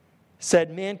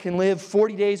said, "Man can live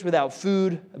 40 days without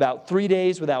food, about 3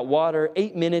 days without water,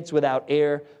 8 minutes without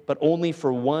air, but only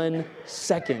for 1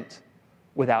 second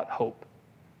without hope."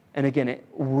 And again,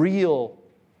 real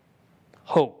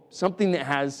hope, something that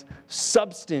has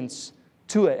substance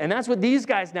to it. And that's what these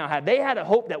guys now had. They had a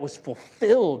hope that was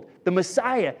fulfilled. The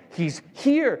Messiah, he's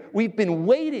here. We've been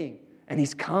waiting, and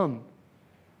he's come.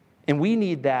 And we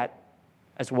need that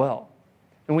as well.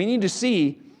 And we need to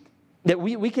see that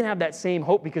we can have that same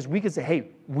hope because we can say, hey,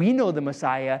 we know the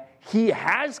Messiah. He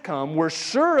has come. We're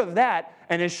sure of that.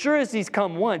 And as sure as he's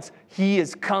come once, he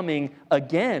is coming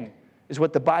again, is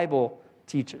what the Bible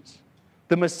teaches.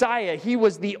 The Messiah, he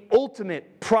was the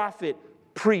ultimate prophet,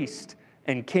 priest,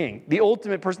 and king. The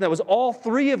ultimate person that was all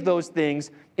three of those things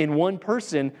in one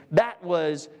person. That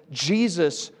was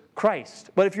Jesus Christ.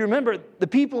 But if you remember, the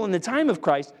people in the time of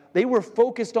Christ, they were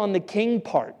focused on the king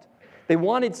part. They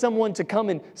wanted someone to come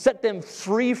and set them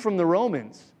free from the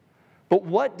Romans. But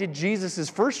what did Jesus'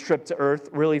 first trip to earth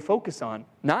really focus on?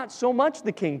 Not so much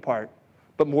the king part,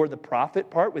 but more the prophet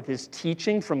part with his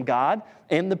teaching from God,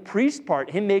 and the priest part,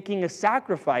 him making a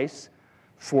sacrifice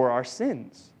for our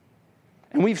sins.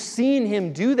 And we've seen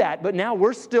him do that, but now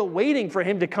we're still waiting for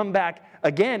him to come back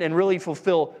again and really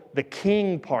fulfill the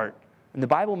king part. And the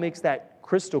Bible makes that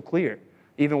crystal clear.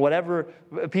 Even whatever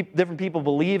different people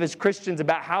believe as Christians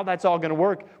about how that's all going to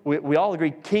work, we all agree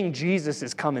King Jesus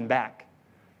is coming back.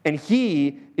 And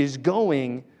he is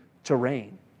going to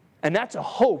reign. And that's a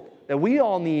hope that we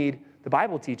all need, the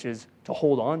Bible teaches, to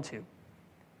hold on to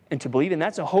and to believe. And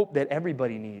that's a hope that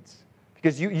everybody needs.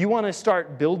 Because you want to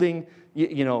start building,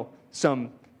 some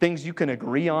things you can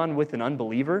agree on with an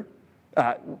unbeliever.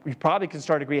 We probably can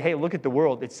start agreeing, hey, look at the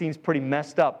world. It seems pretty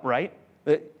messed up, right?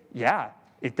 Yeah.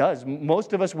 It does.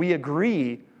 Most of us, we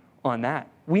agree on that.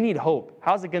 We need hope.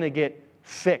 How's it going to get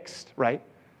fixed, right?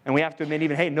 And we have to admit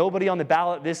even, hey, nobody on the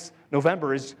ballot this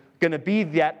November is going to be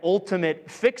that ultimate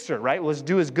fixer, right? Let's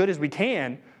do as good as we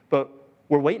can, but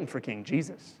we're waiting for King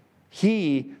Jesus.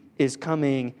 He is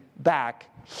coming back.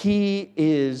 He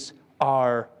is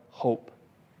our hope.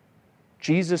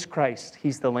 Jesus Christ,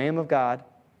 he's the Lamb of God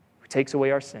who takes away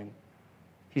our sin.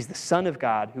 He's the Son of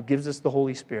God who gives us the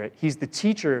Holy Spirit. He's the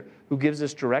teacher who gives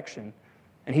us direction.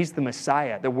 And he's the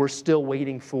Messiah that we're still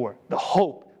waiting for, the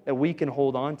hope that we can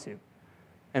hold on to.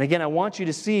 And again, I want you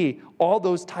to see all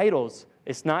those titles.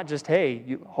 It's not just,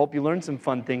 hey, hope you learned some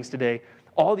fun things today.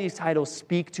 All these titles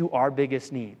speak to our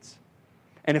biggest needs.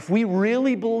 And if we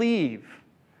really believe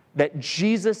that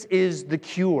Jesus is the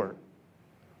cure,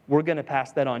 we're going to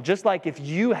pass that on. Just like if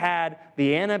you had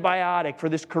the antibiotic for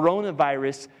this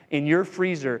coronavirus in your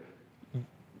freezer,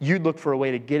 you'd look for a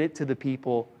way to get it to the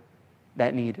people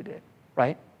that needed it,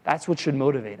 right? That's what should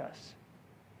motivate us.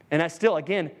 And I still,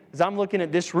 again, as I'm looking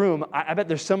at this room, I bet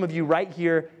there's some of you right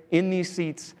here in these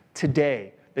seats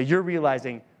today that you're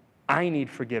realizing, I need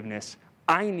forgiveness,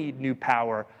 I need new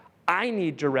power, I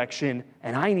need direction,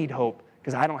 and I need hope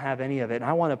because I don't have any of it. And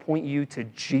I want to point you to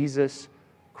Jesus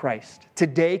Christ.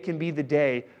 Today can be the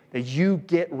day that you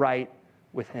get right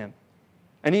with Him.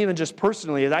 And even just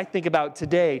personally, as I think about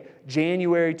today,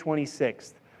 January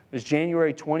 26th, it was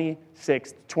January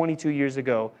 26th, 22 years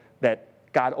ago, that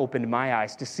God opened my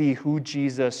eyes to see who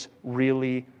Jesus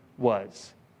really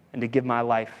was and to give my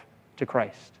life to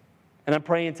Christ. And I'm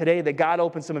praying today that God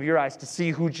opens some of your eyes to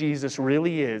see who Jesus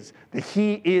really is, that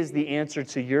He is the answer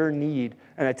to your need,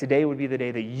 and that today would be the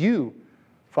day that you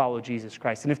follow Jesus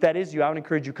Christ. And if that is you, I would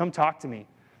encourage you, come talk to me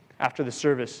after the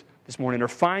service this morning, or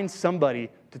find somebody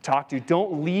to talk to.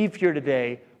 Don't leave here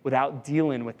today without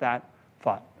dealing with that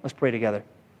thought. Let's pray together.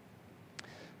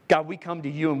 God, we come to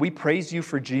you and we praise you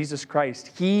for Jesus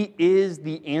Christ. He is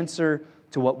the answer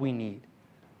to what we need.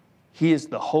 He is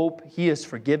the hope. He is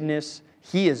forgiveness.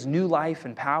 He is new life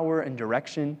and power and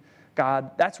direction.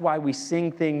 God, that's why we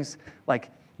sing things like,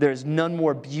 there's none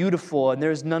more beautiful and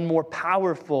there's none more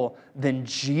powerful than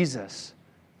Jesus.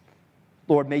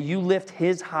 Lord, may you lift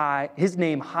His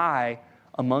name high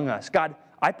among us. God,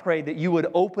 I pray that you would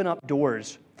open up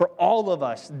doors for all of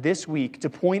us this week to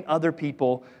point other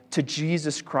people to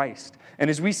Jesus Christ. And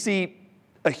as we see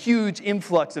a huge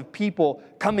influx of people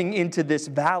coming into this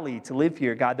valley to live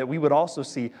here, God, that we would also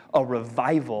see a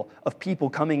revival of people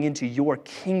coming into your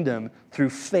kingdom through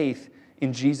faith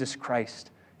in Jesus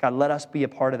Christ. God, let us be a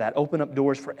part of that. Open up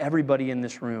doors for everybody in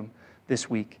this room this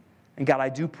week. And God, I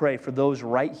do pray for those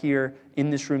right here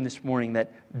in this room this morning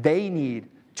that they need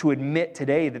to admit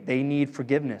today that they need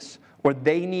forgiveness, or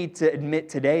they need to admit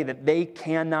today that they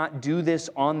cannot do this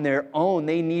on their own.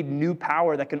 They need new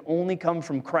power that can only come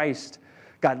from Christ.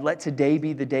 God, let today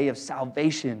be the day of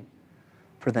salvation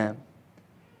for them.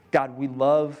 God, we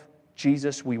love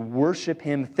Jesus. We worship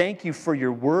Him. Thank you for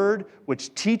your word,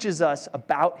 which teaches us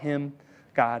about Him,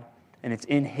 God. And it's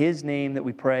in His name that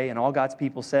we pray. And all God's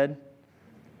people said,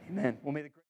 amen. Well, may the